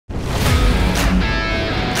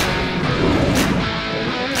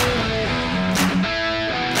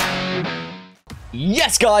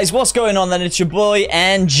Yes, guys, what's going on then? It's your boy,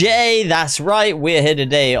 NJ. That's right, we're here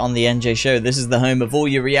today on the NJ Show. This is the home of all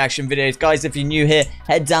your reaction videos. Guys, if you're new here,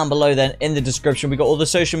 head down below then in the description. We got all the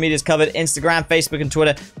social medias covered, Instagram, Facebook, and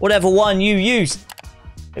Twitter. Whatever one you use,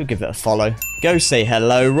 go give it a follow. Go say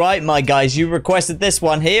hello. Right, my guys, you requested this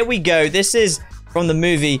one. Here we go. This is from the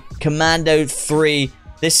movie Commando 3.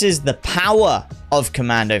 This is the Power of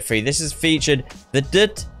Commando 3. This is featured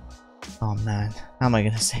Vidyut. Oh, man. How am I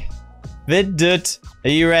going to say it? Vidyut,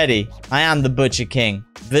 are you ready? I am the Butcher King.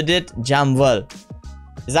 Vidyut Jamval.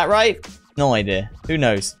 Is that right? No idea. Who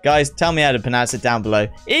knows? Guys, tell me how to pronounce it down below.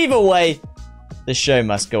 Either way, the show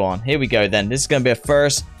must go on. Here we go then. This is going to be a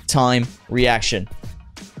first time reaction.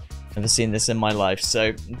 Never seen this in my life,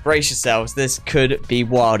 so brace yourselves. This could be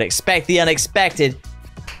wild. Expect the unexpected.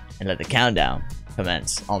 And let the countdown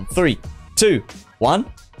commence on 3, 2, 1.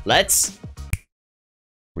 Let's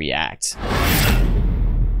react.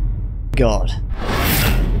 God,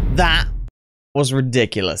 that was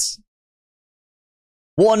ridiculous.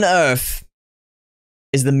 What on earth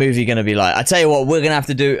is the movie going to be like? I tell you what, we're going to have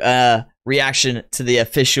to do a reaction to the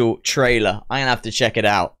official trailer. I'm going to have to check it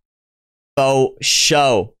out. Faux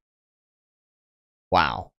show.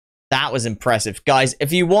 Wow, that was impressive. Guys,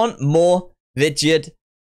 if you want more Vidyut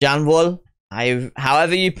Jamval,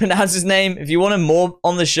 however you pronounce his name, if you want him more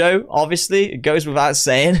on the show, obviously, it goes without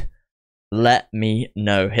saying. Let me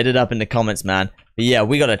know. Hit it up in the comments, man. But yeah,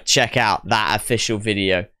 we got to check out that official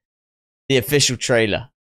video. The official trailer.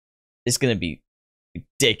 It's going to be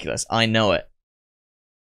ridiculous. I know it.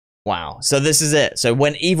 Wow. So this is it. So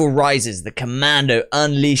when evil rises, the commando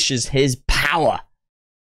unleashes his power.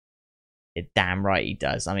 You're damn right he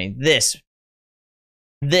does. I mean, this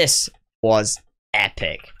was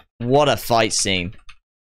epic. What a fight scene.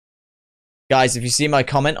 Guys, if you see my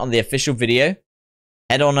comment on the official video,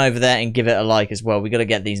 head on over there and give it a like as well. We got to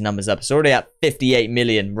get these numbers up. It's already at 58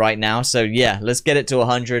 million right now. So yeah, let's get it to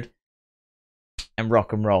 100 and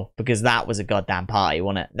rock and roll. Because that was a goddamn party,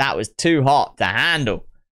 wasn't it? That was too hot to handle.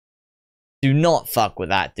 Do not fuck with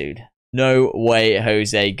that, dude. No way,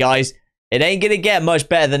 Jose. Guys, it ain't going to get much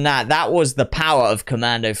better than that. That was the Power of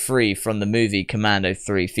Commando 3 from the movie Commando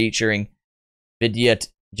 3 featuring Vidyut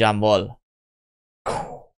Jamval.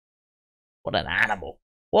 What an animal.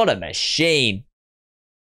 What a machine.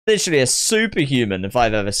 Literally a superhuman if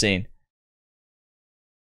I've ever seen.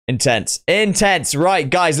 Intense. Intense. Right,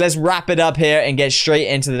 guys, let's wrap it up here and get straight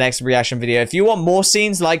into the next reaction video. If you want more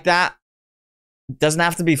scenes like that, it doesn't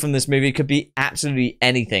have to be from this movie. It could be absolutely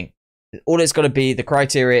anything. All it's got to be, the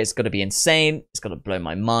criteria, it's got to be insane. It's got to blow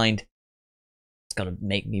my mind. It's got to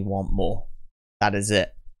make me want more. That is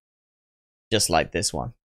it. Just like this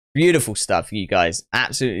one. Beautiful stuff, you guys.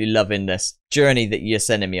 Absolutely loving this journey that you're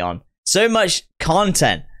sending me on. So much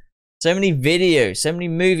content. So many videos, so many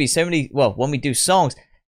movies, so many, well, when we do songs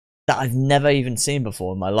that I've never even seen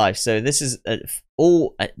before in my life. So this is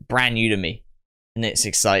all brand new to me, and it's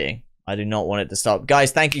exciting. I do not want it to stop.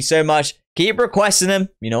 Guys, thank you so much. Keep requesting them.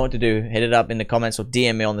 You know what to do. Hit it up in the comments or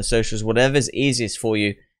DM me on the socials, whatever's easiest for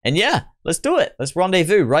you. And yeah, let's do it. Let's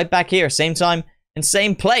rendezvous right back here, same time and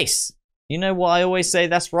same place. You know what I always say?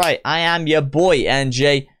 That's right. I am your boy,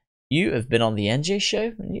 NJ. You have been on the NJ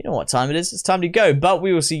Show, and you know what time it is. It's time to go, but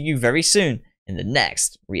we will see you very soon in the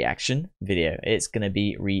next reaction video. It's going to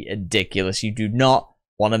be ridiculous. You do not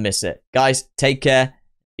want to miss it. Guys, take care.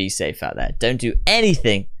 Be safe out there. Don't do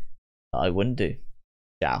anything that I wouldn't do.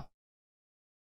 Ciao.